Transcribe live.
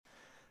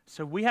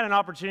So we had an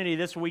opportunity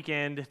this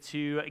weekend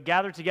to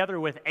gather together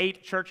with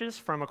 8 churches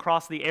from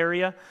across the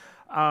area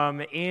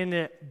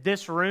in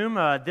this room.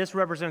 This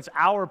represents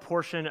our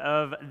portion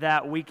of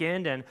that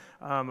weekend, and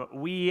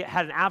we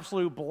had an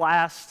absolute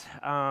blast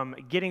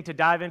getting to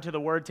dive into the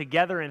Word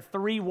together in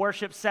 3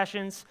 worship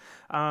sessions,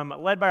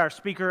 led by our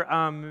speaker,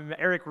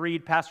 Eric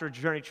Reed, pastor of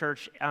Journey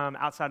Church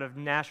outside of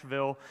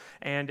Nashville,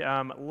 and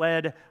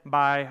led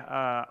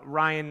by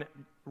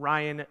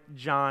Ryan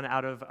John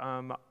out of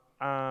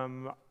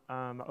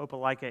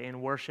Opelika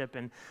in worship,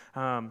 and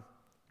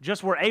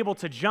just were able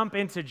to jump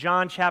into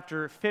John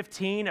chapter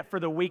 15 for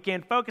the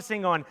weekend,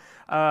 focusing on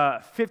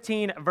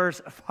 15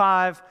 verse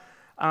 5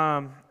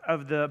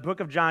 of the book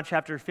of John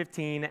chapter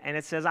 15, and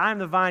it says, "I am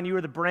the vine, you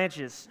are the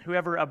branches.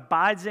 Whoever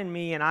abides in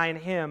me and I in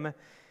him,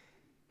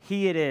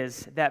 he it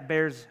is that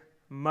bears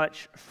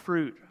much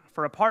fruit.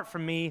 For apart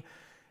from me,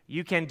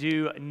 you can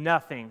do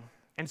nothing."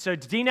 And so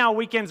DNOW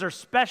weekends are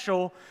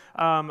special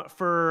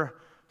for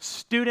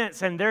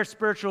students and their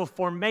spiritual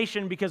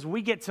formation because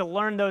we get to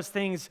learn those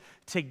things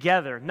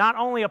together. Not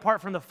only apart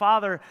from the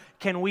Father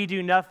can we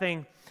do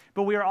nothing,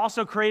 but we are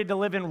also created to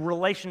live in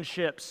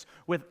relationships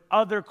with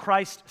other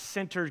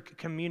Christ-centered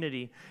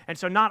community. And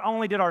so not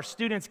only did our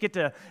students get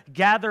to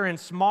gather in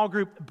small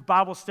group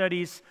Bible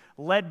studies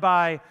led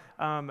by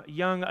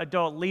young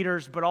adult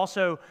leaders, but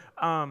also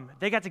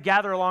they got to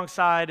gather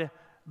alongside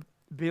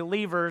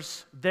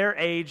believers their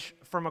age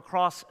from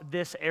across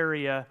this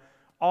area,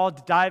 all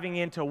diving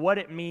into what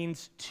it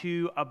means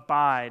to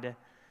abide.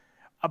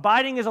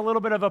 Abiding is a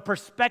little bit of a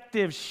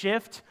perspective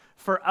shift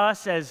for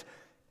us as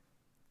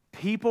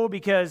people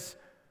because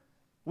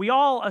we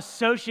all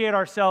associate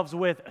ourselves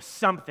with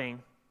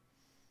something.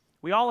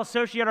 We all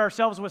associate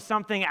ourselves with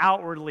something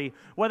outwardly,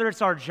 whether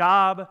it's our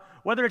job,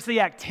 whether it's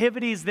the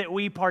activities that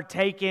we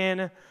partake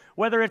in,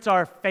 whether it's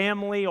our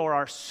family or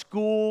our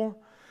school.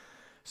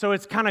 So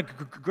it's kind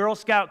of Girl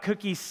Scout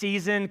cookie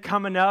season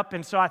coming up,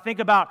 and so I think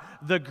about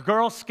the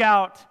Girl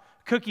Scout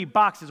cookie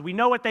boxes. We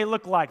know what they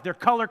look like. They're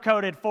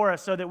color-coded for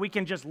us so that we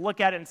can just look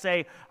at it and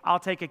say, I'll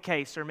take a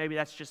case, or maybe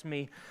that's just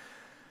me.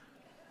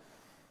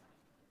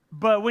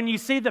 But when you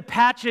see the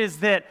patches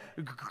that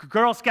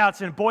Girl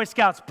Scouts and Boy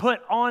Scouts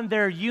put on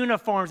their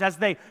uniforms as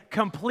they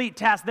complete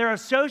tasks, they're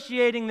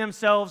associating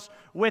themselves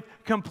with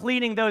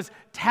completing those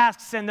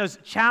tasks and those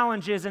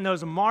challenges and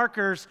those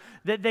markers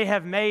that they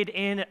have made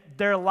in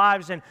their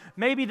lives. And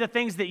maybe the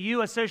things that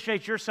you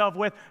associate yourself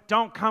with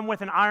don't come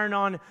with an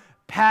iron-on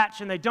patch,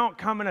 and they don't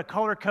come in a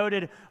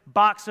color-coded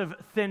box of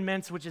Thin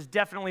Mints, which is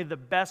definitely the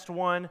best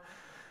one.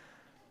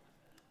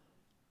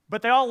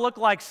 But they all look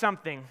like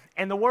something,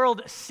 and the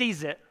world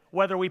sees it,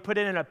 whether we put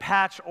it in a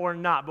patch or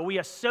not. But we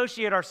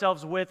associate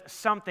ourselves with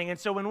something. And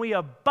so when we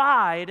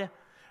abide,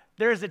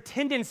 there's a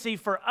tendency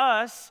for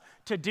us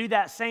to do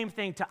that same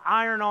thing, to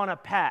iron on a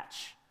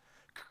patch.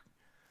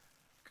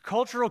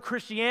 Cultural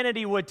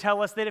Christianity would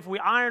tell us that if we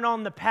iron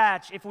on the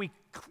patch, if we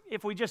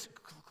just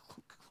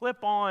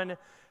clip on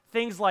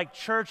things like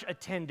church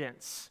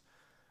attendance,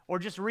 or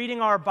just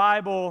reading our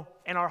Bible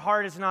and our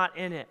heart is not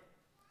in it,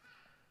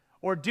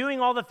 or doing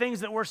all the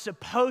things that we're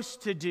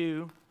supposed to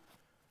do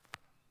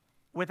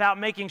without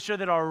making sure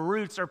that our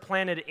roots are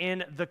planted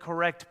in the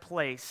correct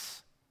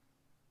place,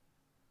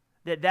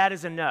 that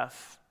is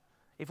enough.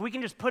 If we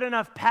can just put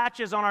enough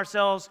patches on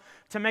ourselves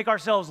to make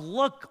ourselves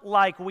look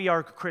like we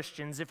are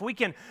Christians, if we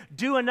can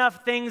do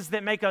enough things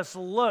that make us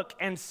look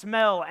and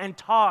smell and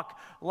talk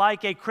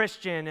like a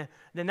Christian,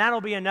 then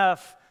that'll be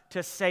enough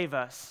to save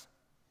us.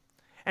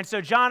 And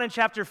so John in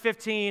chapter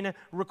 15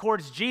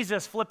 records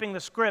Jesus flipping the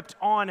script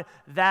on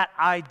that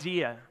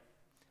idea.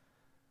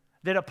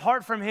 That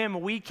apart from him,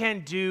 we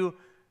can do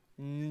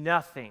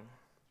nothing.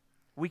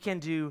 We can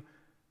do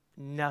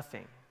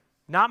nothing.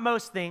 Not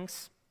most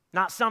things,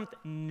 not something,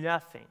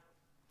 nothing.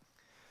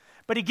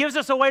 But he gives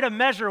us a way to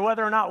measure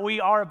whether or not we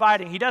are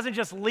abiding. He doesn't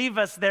just leave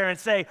us there and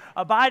say,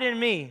 abide in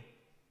me,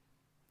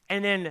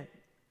 and then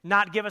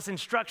not give us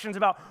instructions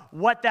about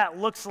what that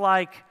looks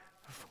like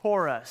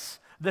for us.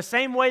 The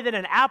same way that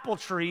an apple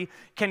tree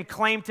can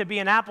claim to be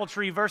an apple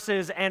tree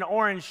versus an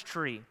orange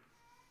tree.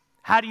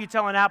 How do you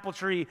tell an apple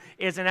tree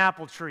is an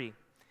apple tree?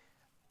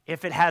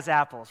 If it has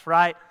apples,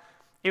 right?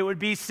 It would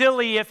be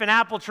silly if an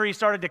apple tree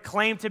started to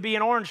claim to be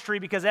an orange tree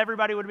because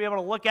everybody would be able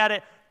to look at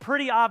it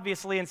pretty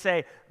obviously and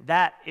say,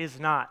 that is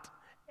not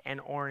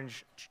an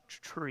orange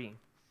tree.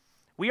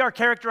 We are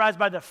characterized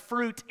by the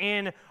fruit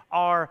in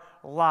our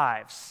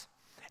lives.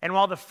 And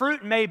while the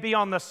fruit may be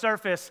on the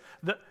surface,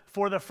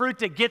 for the fruit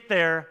to get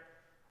there,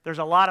 there's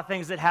a lot of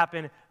things that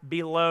happen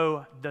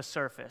below the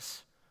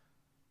surface.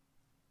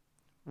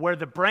 Where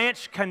the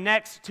branch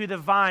connects to the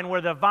vine,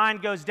 where the vine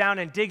goes down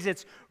and digs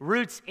its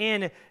roots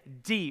in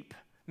deep,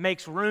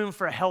 makes room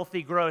for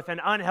healthy growth. And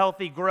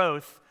unhealthy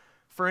growth,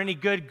 for any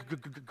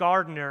good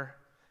gardener,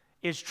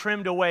 is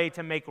trimmed away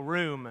to make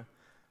room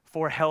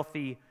for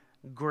healthy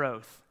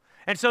growth.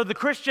 And so the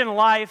Christian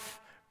life,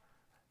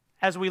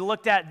 as we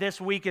looked at this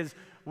week, is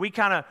we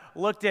kind of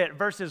looked at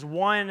verses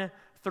 1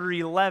 through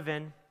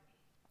 11.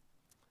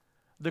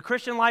 The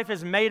Christian life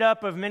is made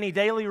up of many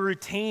daily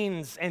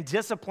routines and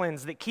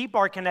disciplines that keep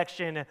our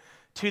connection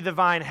to the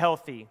vine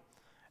healthy.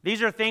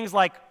 These are things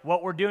like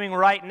what we're doing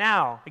right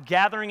now,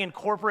 gathering in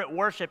corporate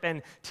worship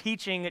and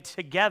teaching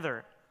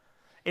together.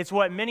 It's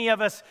what many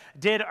of us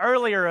did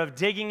earlier of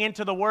digging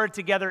into the Word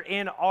together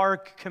in our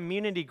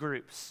community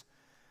groups.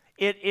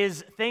 It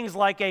is things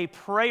like a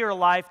prayer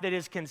life that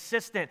is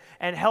consistent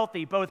and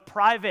healthy, both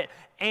private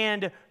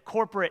and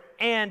corporate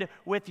and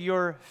with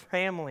your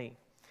family.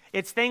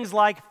 It's things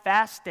like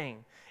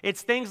fasting.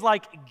 It's things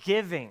like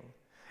giving.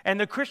 And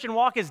the Christian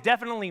walk is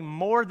definitely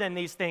more than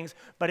these things,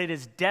 but it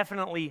is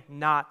definitely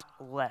not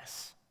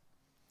less.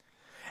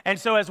 And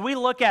so as we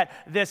look at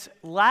this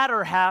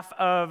latter half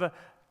of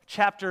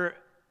chapter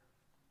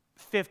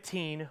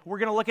 15, we're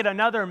going to look at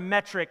another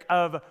metric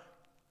of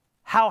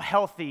how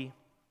healthy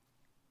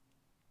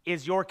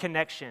is your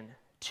connection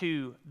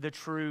to the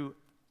true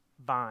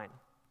vine.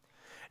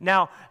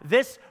 Now,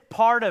 this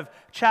part of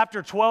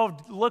chapter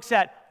 12 looks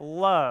at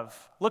love,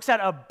 looks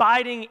at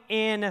abiding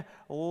in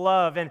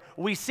love. And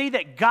we see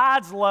that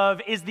God's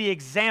love is the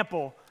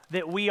example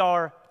that we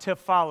are to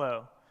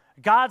follow.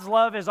 God's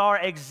love is our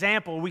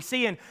example. We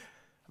see in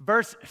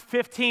verse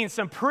 15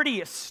 some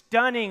pretty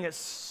stunning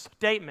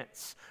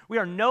statements. We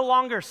are no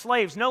longer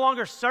slaves, no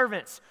longer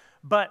servants,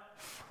 but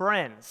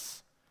friends.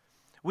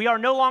 We are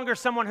no longer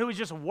someone who is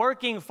just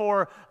working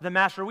for the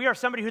master. We are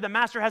somebody who the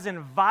master has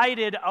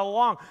invited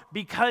along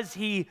because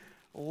he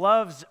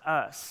loves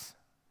us.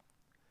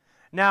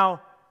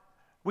 Now,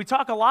 we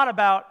talk a lot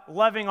about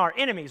loving our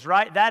enemies,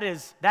 right? That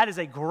is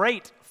a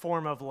great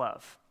form of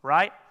love,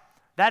 right?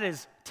 That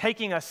is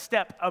taking a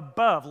step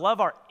above.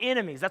 Love our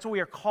enemies. That's what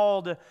we are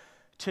called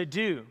to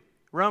do.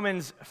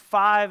 Romans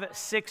 5,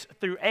 6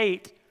 through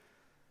 8,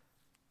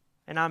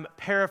 and I'm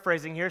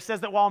paraphrasing here, says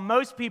that while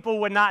most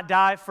people would not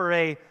die for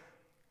a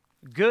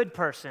good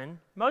person,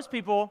 most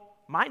people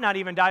might not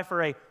even die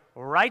for a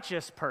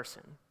righteous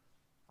person.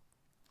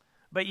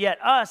 But yet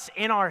us,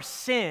 in our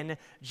sin,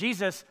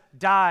 Jesus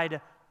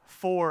died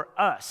for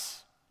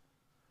us.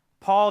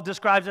 Paul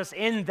describes us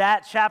in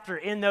that chapter,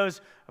 in those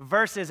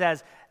verses,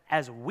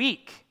 as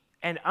weak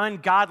and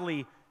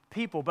ungodly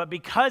people. But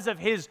because of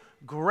his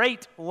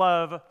great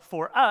love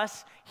for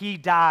us, he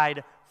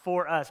died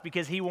for us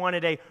because he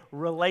wanted a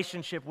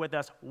relationship with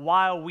us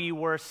while we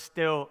were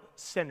still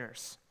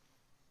sinners.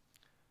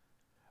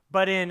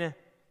 But in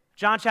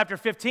John chapter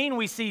 15,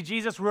 we see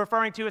Jesus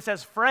referring to us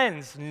as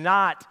friends,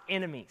 not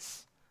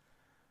enemies.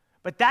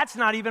 But that's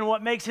not even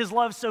what makes his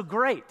love so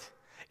great.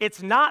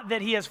 It's not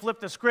that he has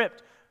flipped the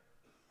script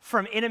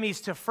from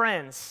enemies to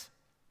friends.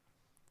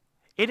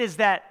 It is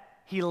that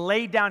he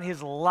laid down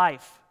his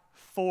life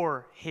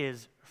for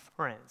his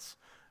friends.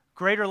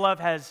 Greater love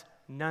has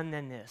none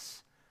than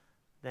this,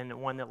 than the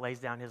one that lays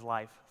down his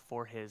life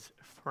for his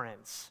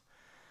friends.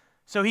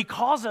 So he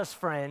calls us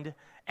friend,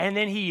 and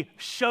then he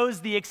shows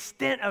the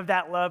extent of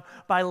that love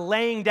by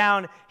laying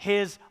down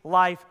his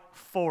life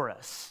for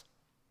us.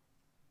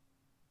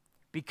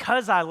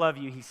 Because I love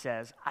you, he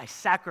says, I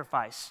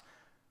sacrifice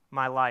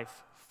my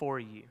life for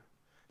you.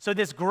 So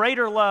this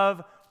greater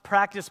love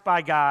practiced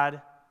by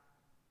God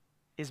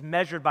is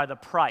measured by the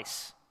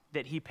price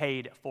that he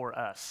paid for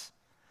us.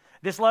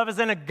 This love is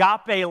an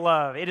agape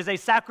love. It is a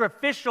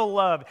sacrificial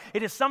love.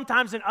 It is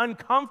sometimes an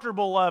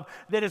uncomfortable love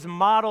that is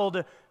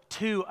modeled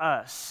to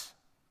us.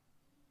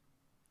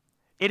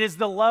 It is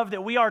the love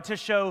that we are to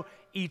show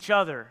each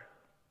other,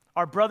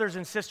 our brothers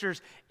and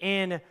sisters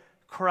in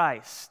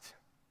Christ.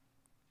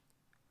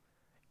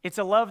 It's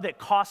a love that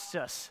costs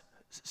us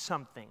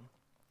something.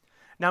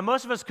 Now,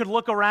 most of us could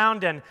look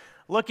around and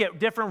look at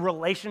different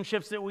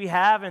relationships that we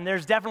have, and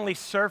there's definitely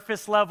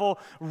surface level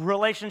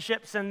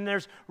relationships, and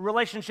there's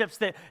relationships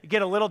that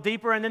get a little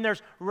deeper, and then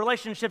there's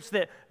relationships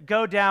that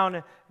go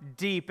down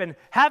deep. And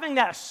having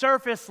that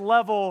surface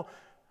level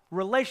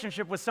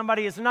relationship with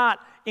somebody is not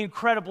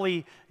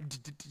incredibly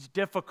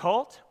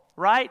difficult,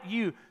 right?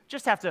 You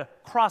just have to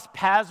cross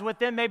paths with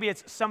them. Maybe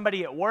it's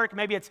somebody at work.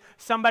 Maybe it's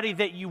somebody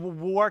that you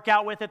work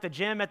out with at the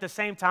gym at the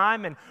same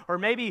time. Or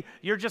maybe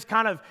you're just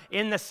kind of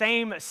in the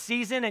same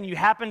season and you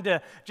happen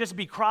to just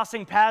be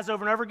crossing paths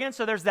over and over again.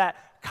 So there's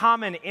that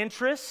common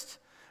interest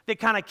that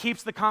kind of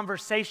keeps the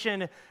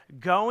conversation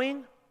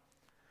going.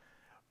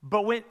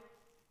 But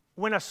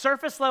when a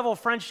surface level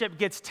friendship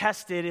gets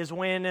tested is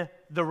when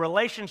the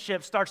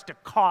relationship starts to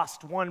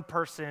cost one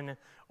person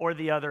or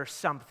the other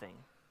something.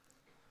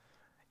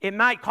 It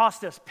might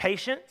cost us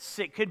patience.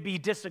 It could be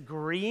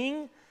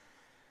disagreeing.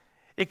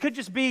 It could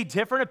just be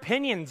different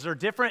opinions or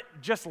different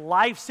just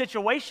life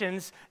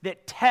situations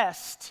that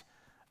test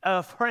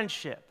a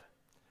friendship.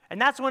 And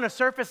that's when a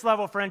surface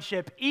level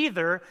friendship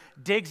either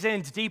digs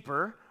in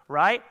deeper,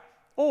 right?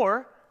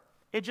 Or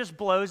it just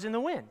blows in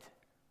the wind.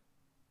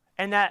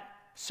 And that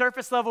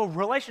surface level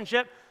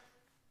relationship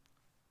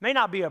may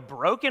not be a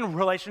broken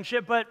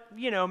relationship, but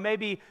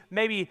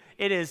maybe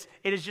it is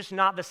just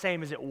not the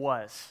same as it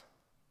was.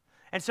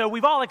 And so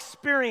we've all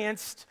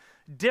experienced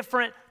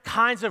different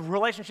kinds of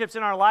relationships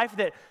in our life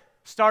that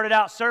started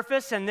out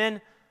surface and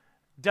then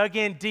dug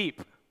in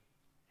deep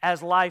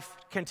as life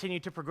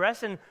continued to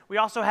progress. And we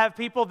also have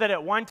people that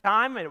at one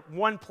time, at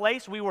one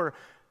place, we were,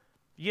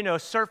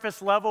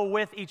 surface level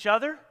with each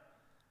other.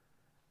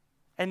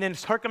 And then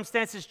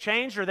circumstances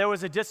changed, or there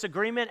was a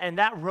disagreement, and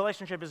that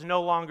relationship is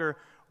no longer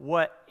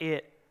what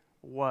it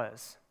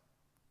was.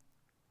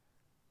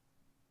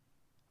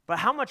 But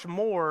how much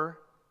more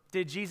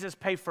did Jesus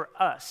pay for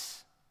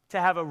us to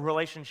have a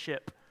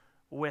relationship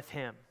with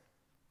him?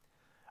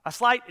 A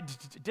slight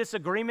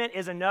disagreement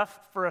is enough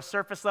for a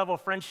surface level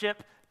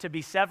friendship to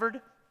be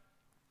severed.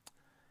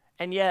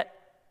 And yet,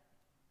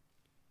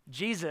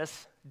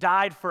 Jesus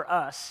died for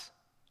us,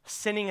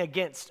 sinning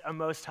against a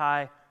Most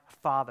High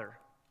Father.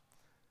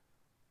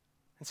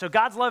 And so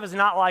God's love is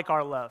not like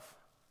our love.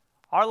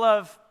 Our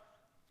love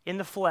in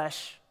the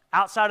flesh,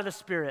 outside of the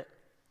Spirit,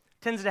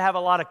 tends to have a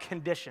lot of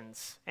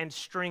conditions and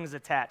strings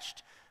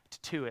attached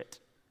to it.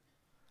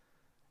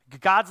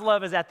 God's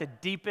love is at the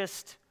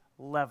deepest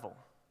level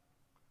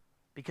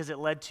because it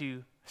led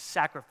to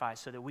sacrifice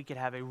so that we could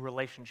have a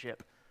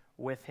relationship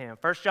with him.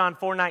 1 John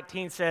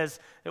 4:19 says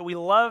that we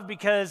love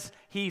because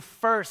he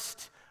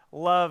first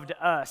loved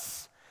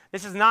us.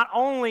 This is not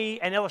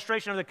only an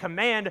illustration of the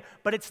command,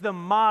 but it's the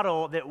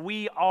model that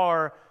we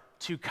are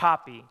to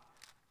copy.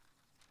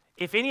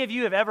 If any of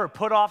you have ever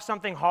put off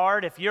something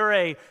hard, if you're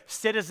a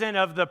citizen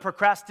of the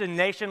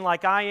procrastination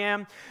like I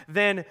am,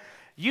 then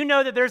you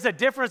know that there's a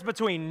difference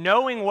between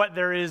knowing what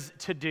there is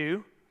to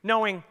do,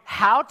 knowing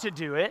how to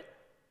do it,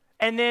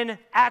 and then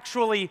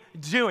actually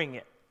doing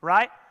it,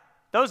 right?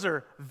 Those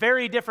are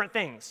very different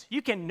things.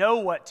 You can know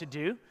what to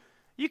do.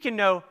 You can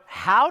know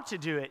how to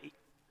do it.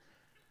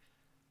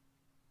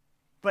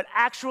 But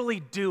actually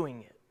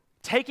doing it,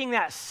 taking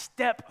that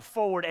step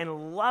forward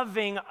and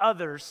loving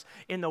others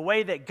in the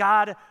way that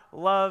God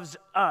loves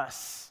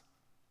us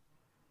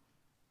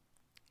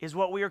is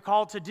what we are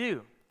called to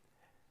do.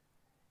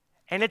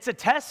 And it's a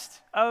test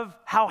of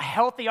how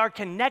healthy our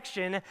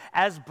connection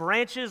as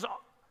branches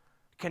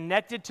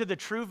connected to the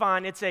true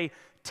vine. It's a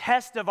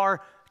test of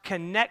our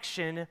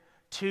connection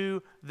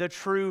to the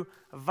true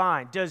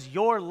vine. Does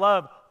your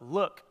love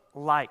look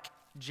like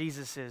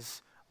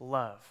Jesus'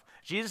 love?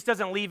 Jesus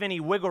doesn't leave any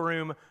wiggle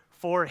room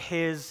for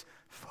his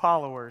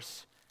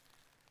followers.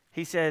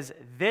 He says,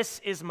 "This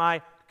is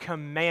my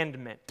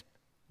commandment,"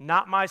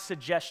 not my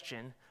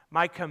suggestion,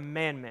 my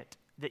commandment,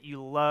 that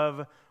you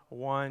love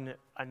one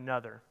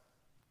another.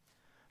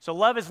 So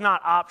love is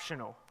not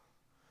optional.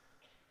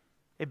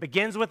 It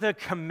begins with a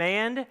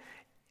command.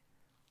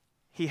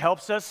 He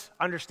helps us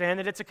understand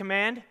that it's a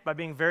command by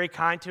being very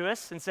kind to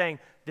us and saying,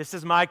 "This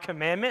is my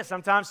commandment."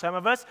 Sometimes some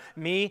of us,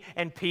 me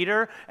and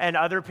Peter and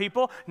other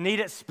people, need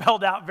it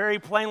spelled out very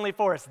plainly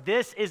for us.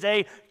 This is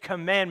a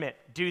commandment.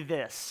 Do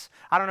this.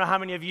 I don't know how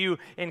many of you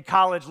in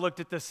college looked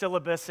at the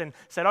syllabus and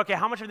said, "Okay,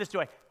 how much of this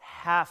do I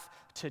have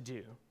to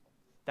do?"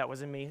 That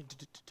wasn't me.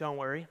 Don't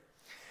worry.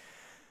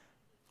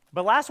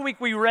 But last week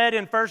we read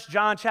in 1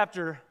 John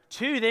chapter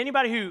 2 that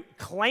anybody who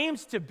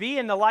claims to be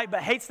in the light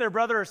but hates their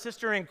brother or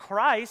sister in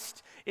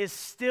Christ is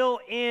still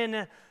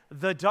in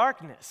the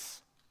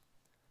darkness.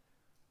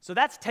 So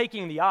that's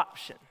taking the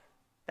option.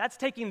 That's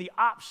taking the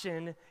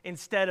option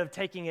instead of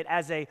taking it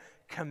as a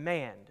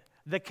command.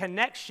 The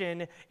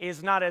connection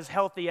is not as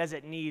healthy as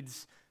it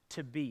needs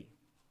to be.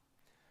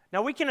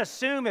 Now we can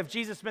assume if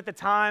Jesus spent the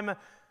time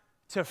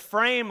to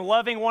frame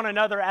loving one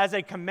another as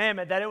a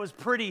commandment that it was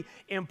pretty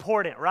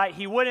important, right?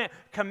 He wouldn't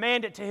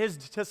command it to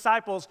his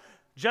disciples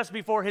just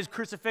before his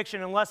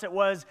crucifixion unless it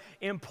was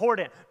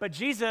important. But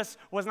Jesus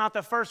was not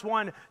the first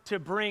one to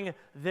bring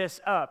this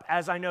up,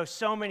 as I know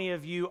so many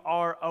of you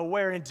are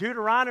aware. In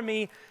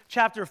Deuteronomy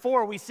chapter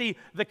 4, we see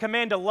the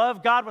command to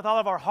love God with all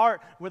of our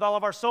heart, with all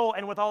of our soul,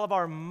 and with all of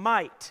our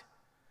might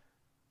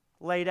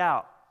laid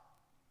out.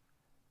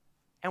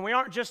 And we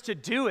aren't just to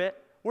do it,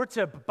 we're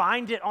to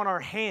bind it on our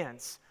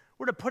hands.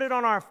 We're to put it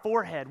on our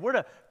forehead. We're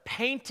to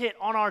paint it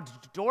on our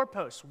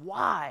doorposts.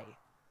 Why?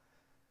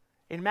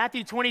 In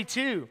Matthew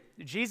 22,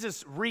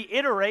 Jesus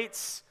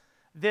reiterates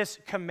this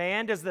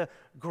command as the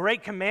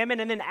great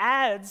commandment and then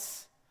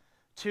adds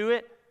to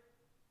it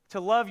to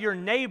love your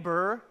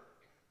neighbor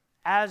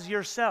as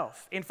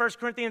yourself. In 1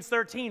 Corinthians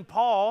 13,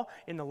 Paul,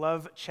 in the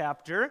love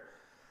chapter,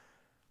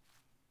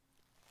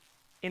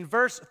 in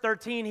verse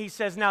 13, he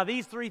says, "Now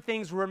these three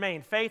things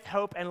remain, faith,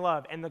 hope, and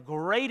love, and the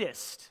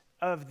greatest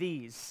of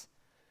these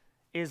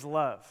is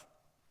love."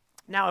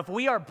 Now, if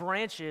we are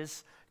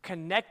branches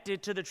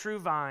connected to the true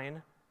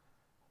vine,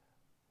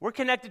 we're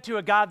connected to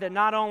a God that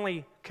not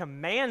only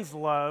commands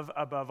love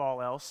above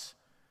all else,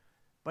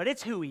 but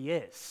it's who he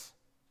is.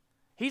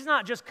 He's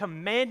not just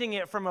commanding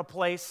it from a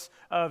place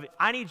of,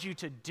 "I need you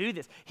to do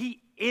this."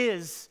 He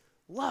is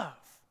love.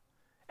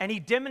 And he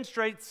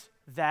demonstrates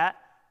that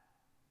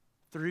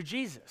through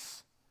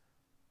Jesus.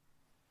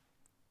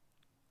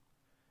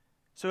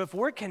 So if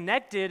we're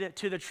connected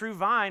to the true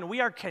vine,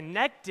 we are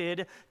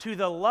connected to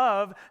the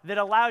love that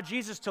allowed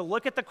Jesus to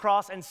look at the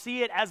cross and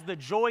see it as the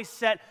joy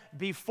set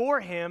before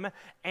him,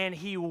 and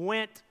he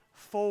went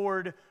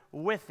forward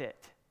with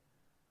it.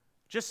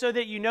 Just so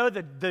that you know,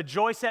 the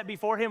joy set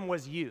before him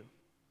was you.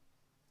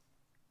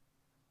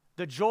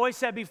 The joy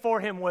set before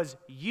him was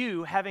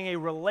you having a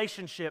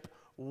relationship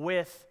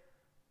with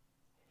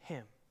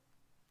him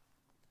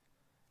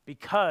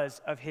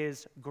because of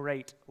his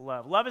great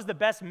love. Love is the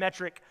best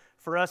metric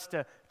for us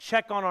to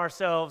check on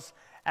ourselves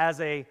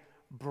as a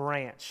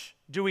branch.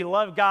 Do we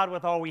love God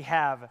with all we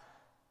have?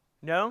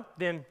 No?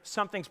 Then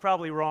something's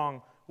probably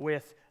wrong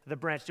with the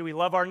branch. Do we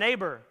love our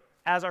neighbor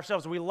as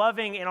ourselves? Are we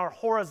loving in our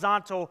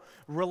horizontal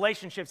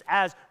relationships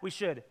as we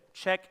should?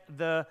 Check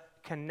the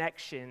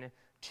connection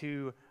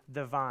to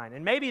the vine.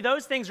 And maybe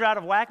those things are out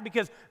of whack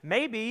because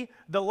maybe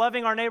the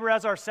loving our neighbor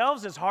as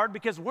ourselves is hard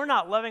because we're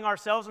not loving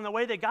ourselves in the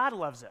way that God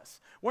loves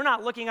us. We're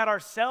not looking at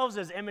ourselves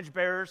as image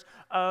bearers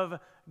of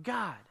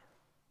God.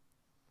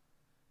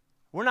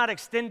 We're not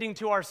extending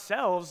to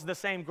ourselves the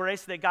same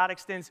grace that God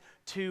extends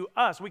to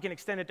us. We can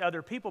extend it to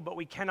other people, but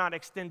we cannot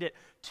extend it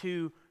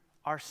to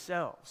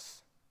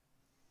ourselves.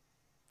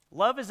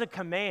 Love is a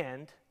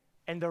command,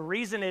 and the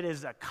reason it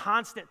is a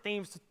constant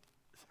theme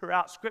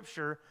throughout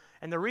Scripture,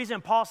 and the reason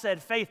Paul said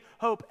faith,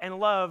 hope, and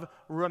love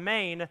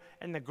remain,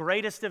 and the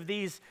greatest of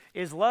these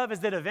is love,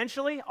 is that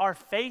eventually our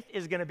faith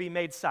is going to be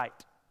made sight.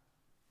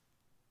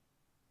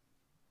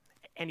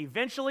 And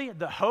eventually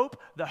the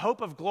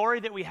hope of glory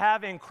that we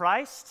have in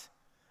Christ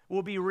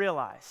will be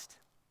realized.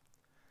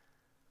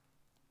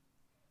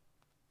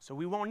 So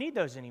we won't need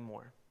those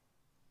anymore.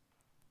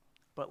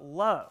 But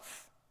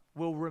love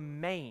will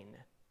remain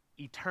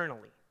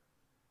eternally.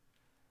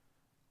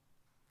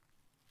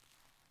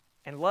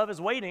 And love is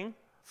waiting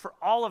for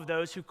all of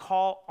those who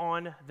call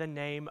on the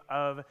name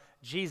of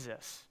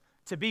Jesus.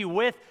 To be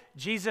with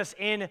Jesus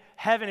in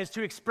heaven is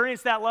to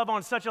experience that love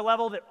on such a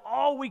level that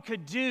all we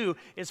could do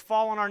is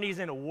fall on our knees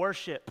and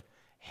worship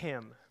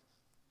him.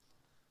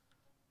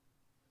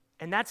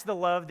 And that's the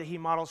love that he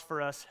models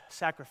for us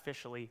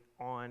sacrificially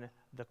on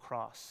the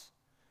cross.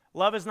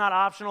 Love is not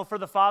optional for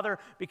the Father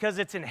because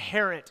it's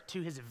inherent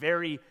to his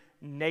very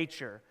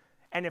nature.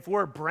 And if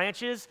we're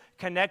branches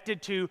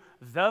connected to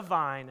the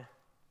vine,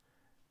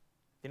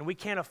 then we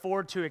can't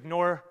afford to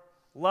ignore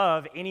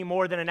love any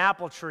more than an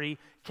apple tree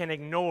can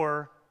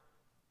ignore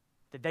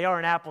that they are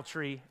an apple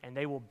tree and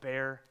they will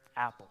bear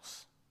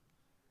apples.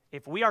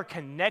 If we are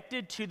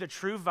connected to the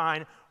true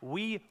vine,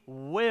 we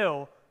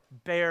will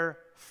bear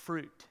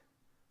fruit.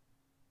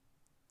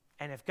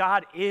 And if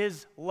God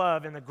is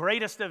love, and the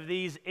greatest of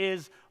these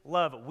is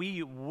love,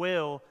 we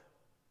will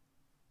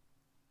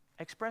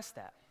express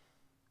that.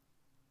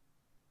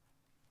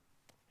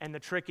 And the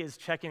trick is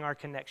checking our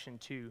connection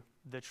to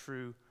the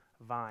true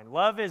vine.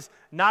 Love is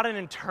not an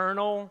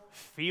internal,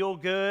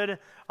 feel-good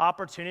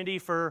opportunity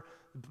for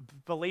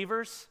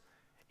believers.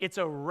 It's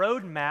a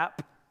roadmap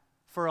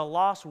for a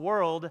lost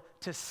world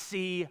to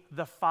see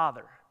the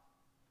Father.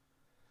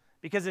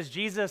 Because as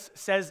Jesus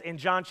says in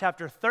John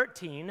chapter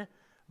 13,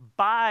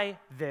 by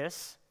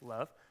this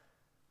love,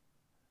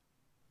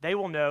 they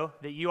will know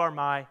that you are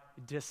my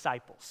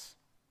disciples.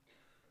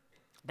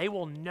 They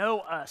will know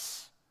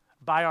us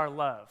by our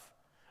love.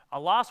 A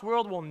lost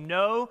world will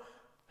know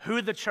who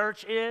the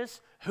church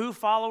is, who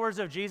followers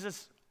of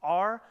Jesus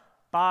are,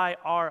 by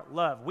our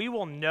love. We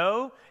will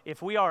know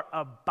if we are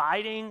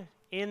abiding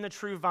in the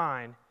true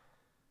vine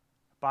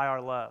by our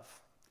love.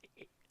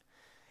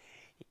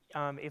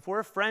 If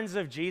we're friends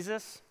of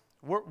Jesus,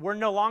 we're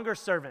no longer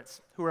servants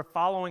who are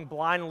following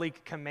blindly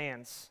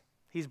commands.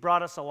 He's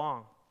brought us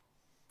along.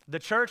 The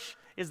church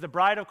is the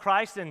bride of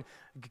Christ, and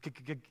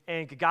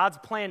God's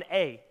plan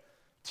A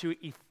to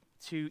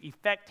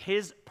effect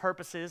his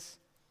purposes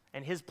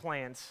and his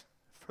plans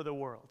for the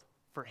world,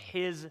 for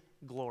his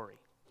glory.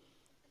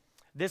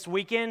 This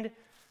weekend,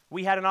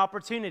 we had an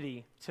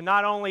opportunity to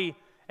not only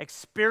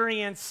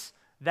experience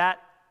that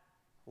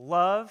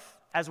love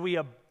as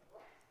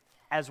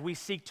we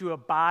seek to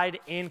abide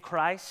in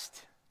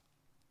Christ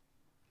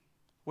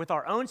with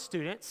our own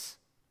students,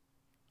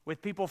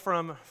 with people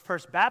from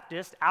First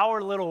Baptist,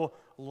 our little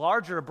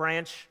larger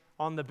branch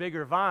on the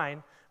bigger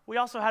vine. We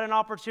also had an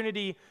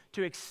opportunity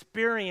to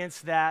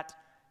experience that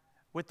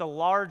with the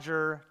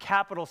larger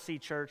capital C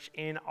church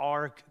in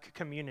our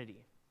community.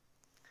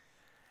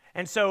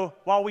 And so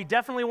while we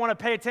definitely want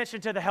to pay attention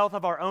to the health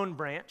of our own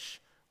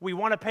branch, we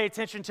want to pay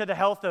attention to the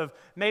health of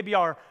maybe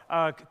our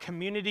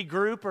community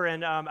group or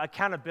an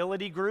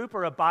accountability group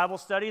or a Bible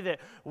study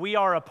that we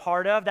are a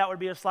part of. That would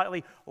be a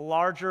slightly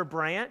larger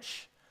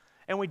branch.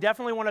 And we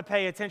definitely want to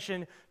pay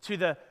attention to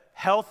the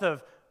health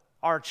of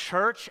our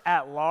church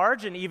at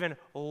large, an even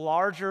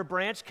larger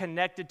branch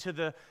connected to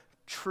the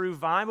true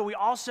vine. But we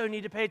also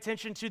need to pay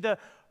attention to the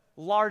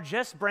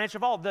largest branch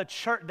of all, the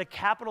church, the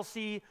capital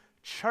C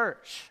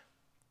church.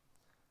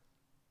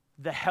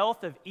 The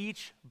health of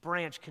each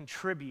branch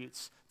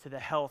contributes to the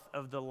health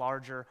of the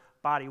larger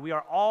body. We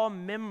are all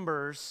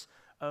members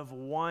of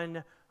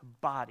one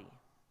body,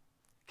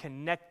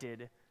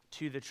 connected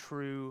to the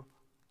true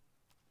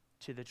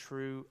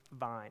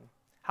vine.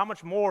 How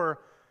much more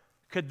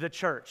could the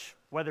church,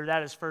 whether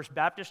that is First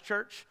Baptist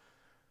Church,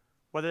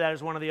 whether that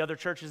is one of the other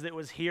churches that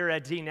was here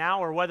at DNOW,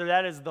 or whether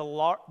that is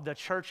the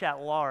church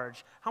at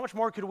large, how much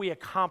more could we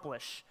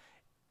accomplish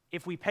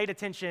if we paid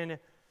attention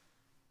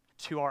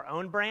to our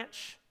own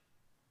branch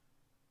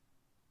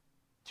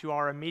to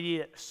our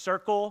immediate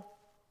circle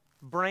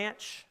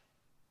branch,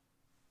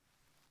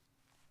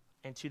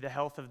 and to the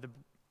health of the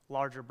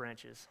larger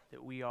branches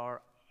that we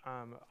are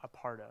a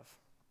part of.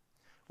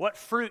 What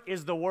fruit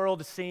is the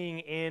world seeing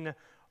in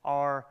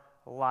our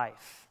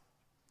life?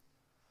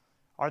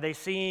 Are they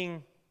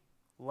seeing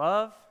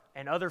love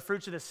and other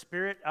fruits of the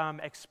Spirit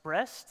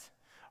expressed?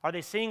 Are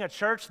they seeing a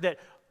church that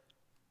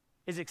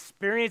is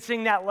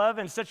experiencing that love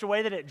in such a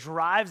way that it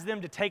drives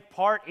them to take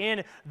part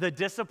in the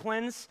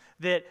disciplines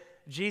that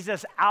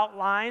Jesus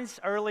outlines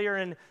earlier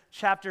in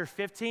chapter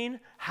 15?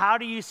 How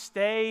do you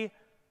stay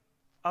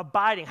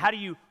abiding? How do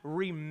you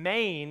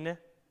remain,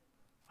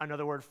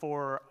 another word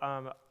for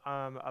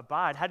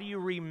abide, how do you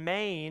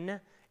remain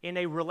in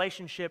a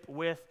relationship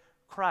with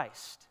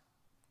Christ?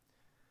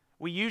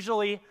 We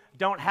usually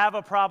don't have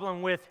a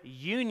problem with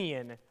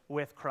union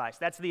with Christ.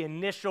 That's the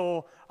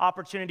initial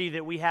opportunity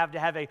that we have to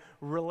have a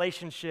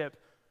relationship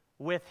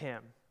with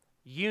Him.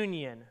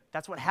 Union.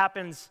 That's what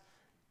happens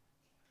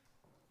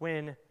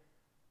when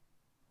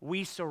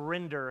we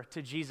surrender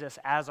to Jesus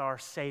as our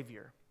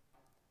Savior.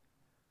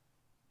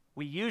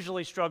 We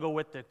usually struggle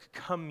with the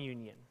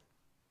communion.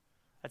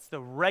 That's the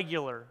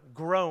regular,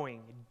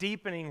 growing,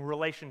 deepening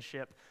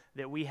relationship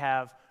that we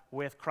have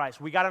with Christ.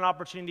 We got an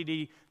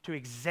opportunity to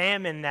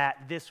examine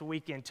that this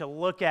weekend, to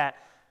look at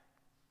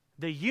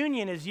the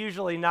union is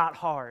usually not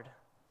hard,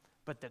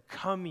 but the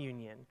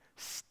communion,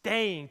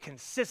 staying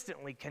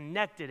consistently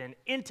connected and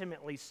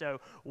intimately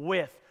so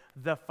with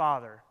the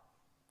Father.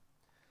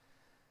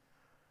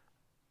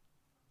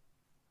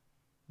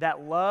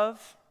 That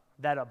love,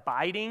 that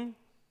abiding,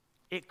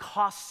 it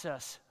costs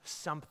us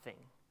something.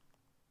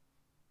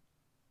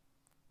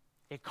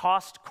 It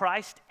cost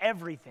Christ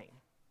everything,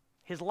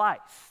 His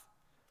life,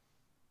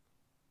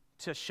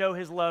 to show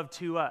His love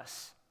to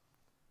us.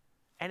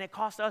 And it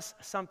cost us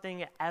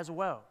something as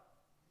well.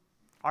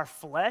 Our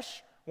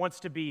flesh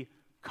wants to be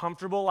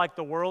comfortable like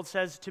the world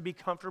says to be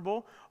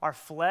comfortable. Our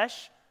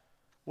flesh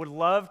would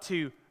love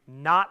to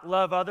not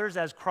love others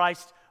as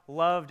Christ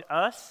loved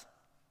us.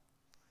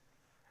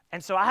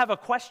 And so I have a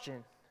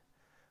question.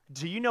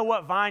 Do you know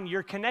what vine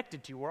you're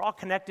connected to? We're all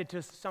connected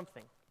to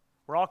something.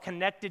 We're all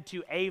connected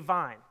to a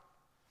vine.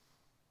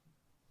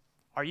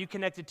 Are you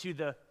connected to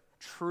the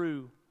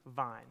true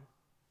vine?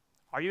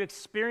 Are you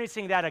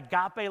experiencing that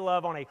agape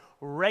love on a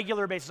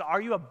regular basis? Are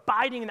you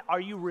abiding? Are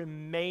you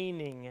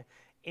remaining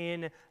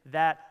in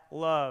that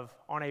love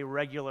on a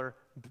regular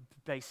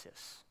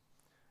basis?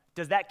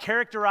 Does that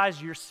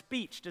characterize your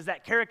speech? Does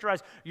that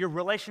characterize your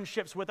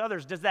relationships with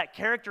others? Does that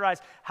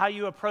characterize how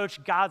you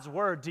approach God's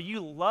Word? Do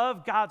you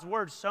love God's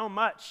Word so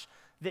much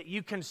that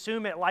you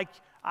consume it like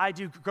I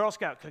do Girl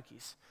Scout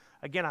cookies?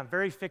 Again, I'm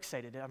very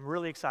fixated. I'm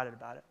really excited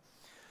about it.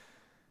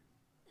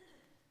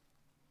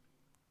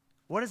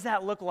 What does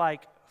that look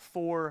like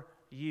for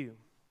you?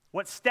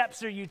 What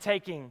steps are you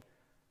taking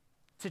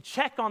to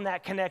check on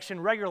that connection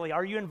regularly?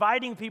 Are you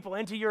inviting people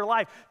into your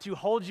life to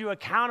hold you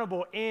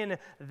accountable in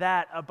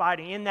that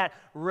abiding, in that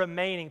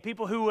remaining?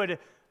 People who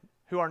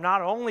are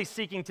not only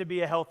seeking to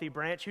be a healthy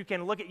branch, who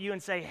can look at you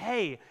and say,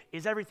 hey,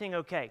 is everything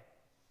okay?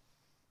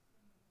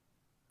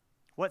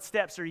 What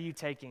steps are you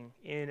taking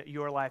in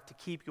your life to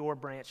keep your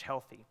branch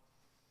healthy?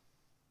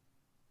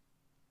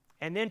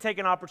 And then take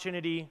an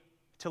opportunity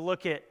to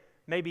look at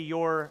maybe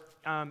your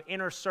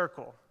inner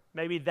circle,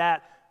 maybe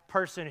that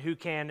person who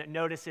can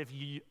notice if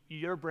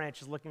your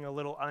branch is looking a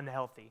little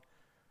unhealthy.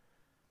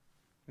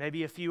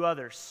 Maybe a few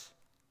others.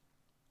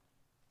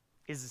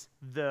 Is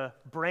the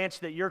branch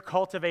that you're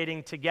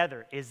cultivating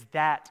together, is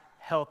that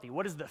healthy?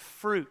 What is the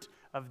fruit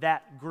of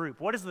that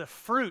group? What is the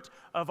fruit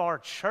of our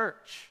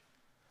church?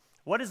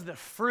 What is the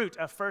fruit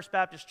of First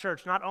Baptist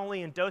Church, not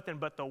only in Dothan,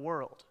 but the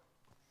world?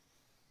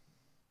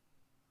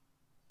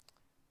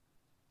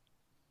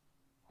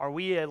 Are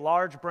we a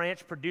large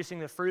branch producing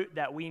the fruit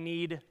that we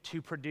need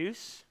to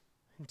produce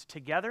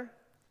together?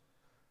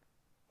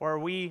 Or are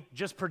we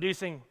just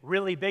producing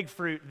really big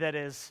fruit that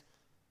is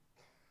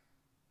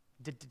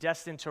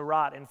destined to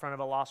rot in front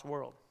of a lost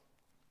world?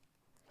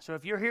 So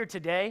if you're here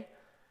today,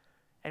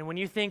 and when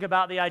you think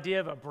about the idea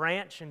of a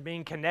branch and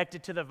being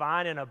connected to the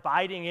vine and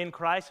abiding in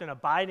Christ and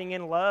abiding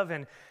in love,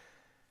 and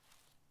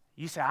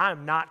you say,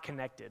 I'm not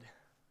connected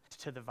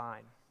to the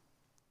vine.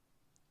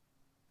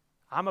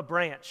 I'm a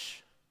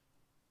branch,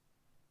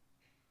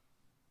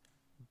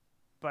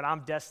 but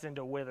I'm destined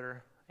to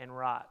wither and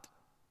rot.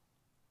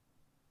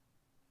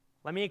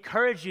 Let me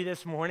encourage you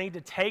this morning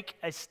to take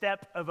a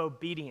step of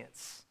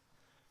obedience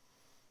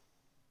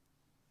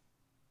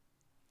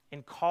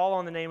and call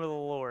on the name of the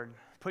Lord.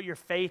 Put your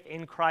faith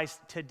in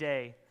Christ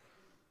today.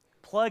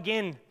 Plug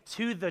in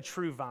to the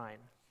true vine.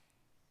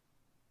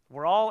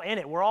 We're all in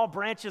it. We're all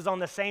branches on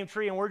the same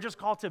tree, and we're just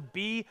called to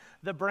be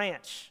the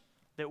branch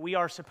that we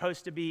are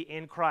supposed to be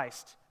in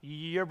Christ.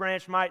 Your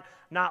branch might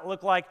not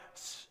look like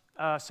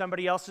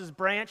somebody else's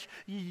branch.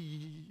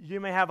 You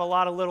may have a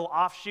lot of little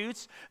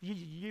offshoots.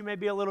 You may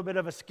be a little bit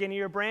of a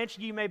skinnier branch.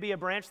 You may be a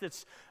branch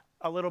that's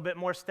a little bit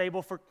more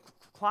stable for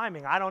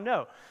climbing. I don't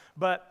know.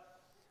 But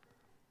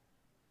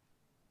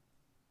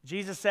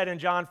Jesus said in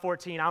John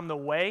 14, I'm the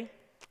way,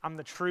 I'm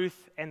the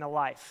truth and the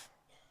life.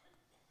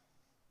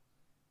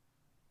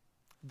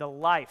 The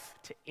life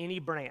to any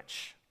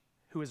branch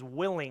who is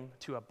willing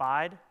to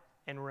abide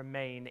and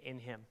remain in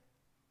him.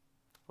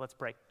 Let's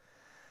pray.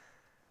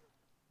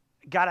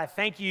 God, I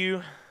thank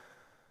you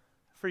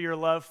for your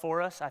love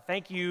for us. I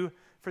thank you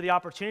for the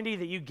opportunity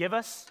that you give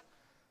us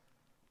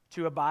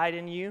to abide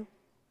in you.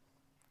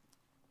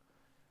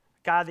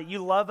 God, that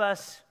you love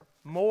us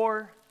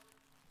more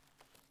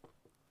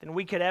than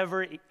we could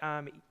ever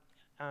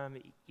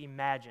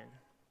imagine.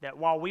 That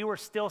while we were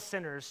still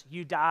sinners,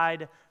 you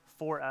died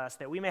for us,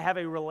 that we may have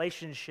a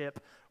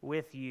relationship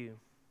with you.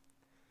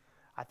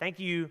 I thank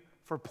you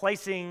for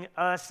placing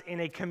us in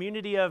a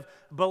community of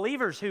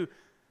believers who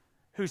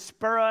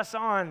spur us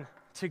on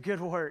to good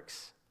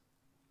works.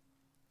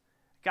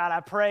 God,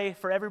 I pray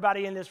for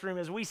everybody in this room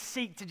as we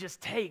seek to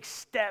just take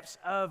steps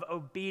of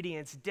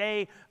obedience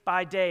day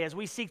by day, as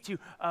we seek to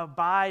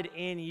abide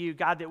in you,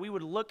 God, that we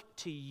would look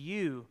to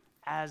you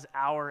as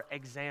our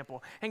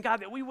example. And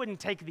God, that we wouldn't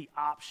take the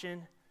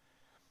option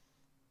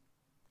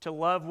to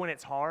love when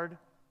it's hard.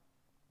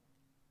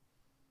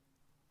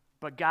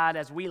 But God,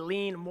 as we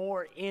lean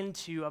more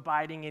into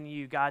abiding in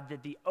you, God,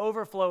 that the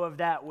overflow of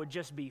that would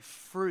just be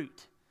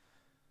fruit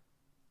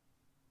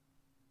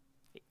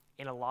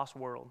in a lost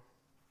world.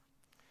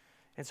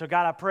 And so,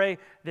 God, I pray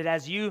that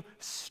as you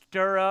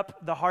stir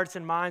up the hearts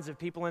and minds of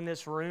people in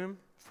this room,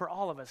 for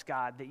all of us,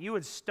 God, that you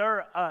would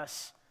stir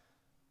us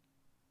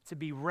to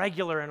be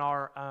regular in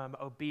our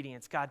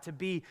obedience, God, to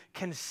be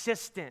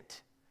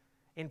consistent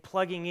in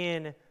plugging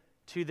in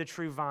to the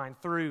true vine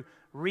through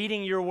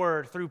reading your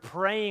word, through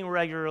praying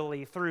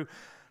regularly, through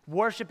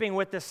worshiping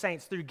with the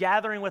saints, through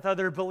gathering with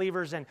other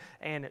believers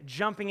and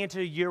jumping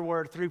into your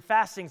word, through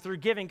fasting, through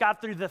giving, God,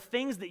 through the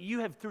things that you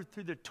have, through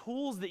the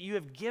tools that you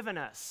have given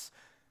us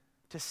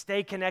to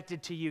stay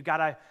connected to you. God,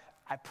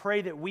 I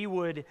pray that we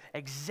would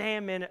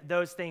examine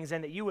those things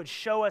and that you would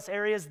show us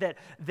areas that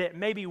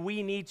maybe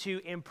we need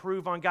to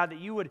improve on, God, that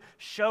you would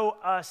show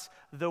us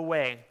the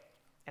way.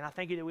 And I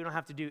thank you that we don't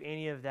have to do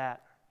any of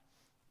that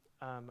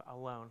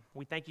alone.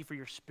 We thank you for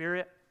your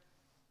Spirit.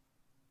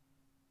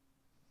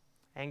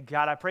 And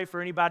God, I pray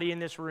for anybody in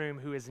this room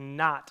who is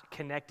not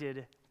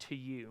connected to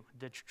you,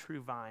 the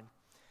true vine.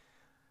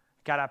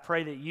 God, I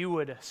pray that you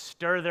would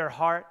stir their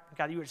heart.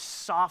 God, you would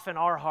soften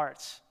our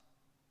hearts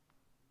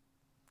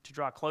to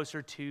draw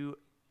closer to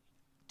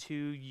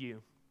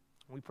you.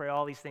 We pray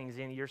all these things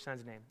in your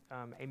Son's name.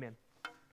 Amen.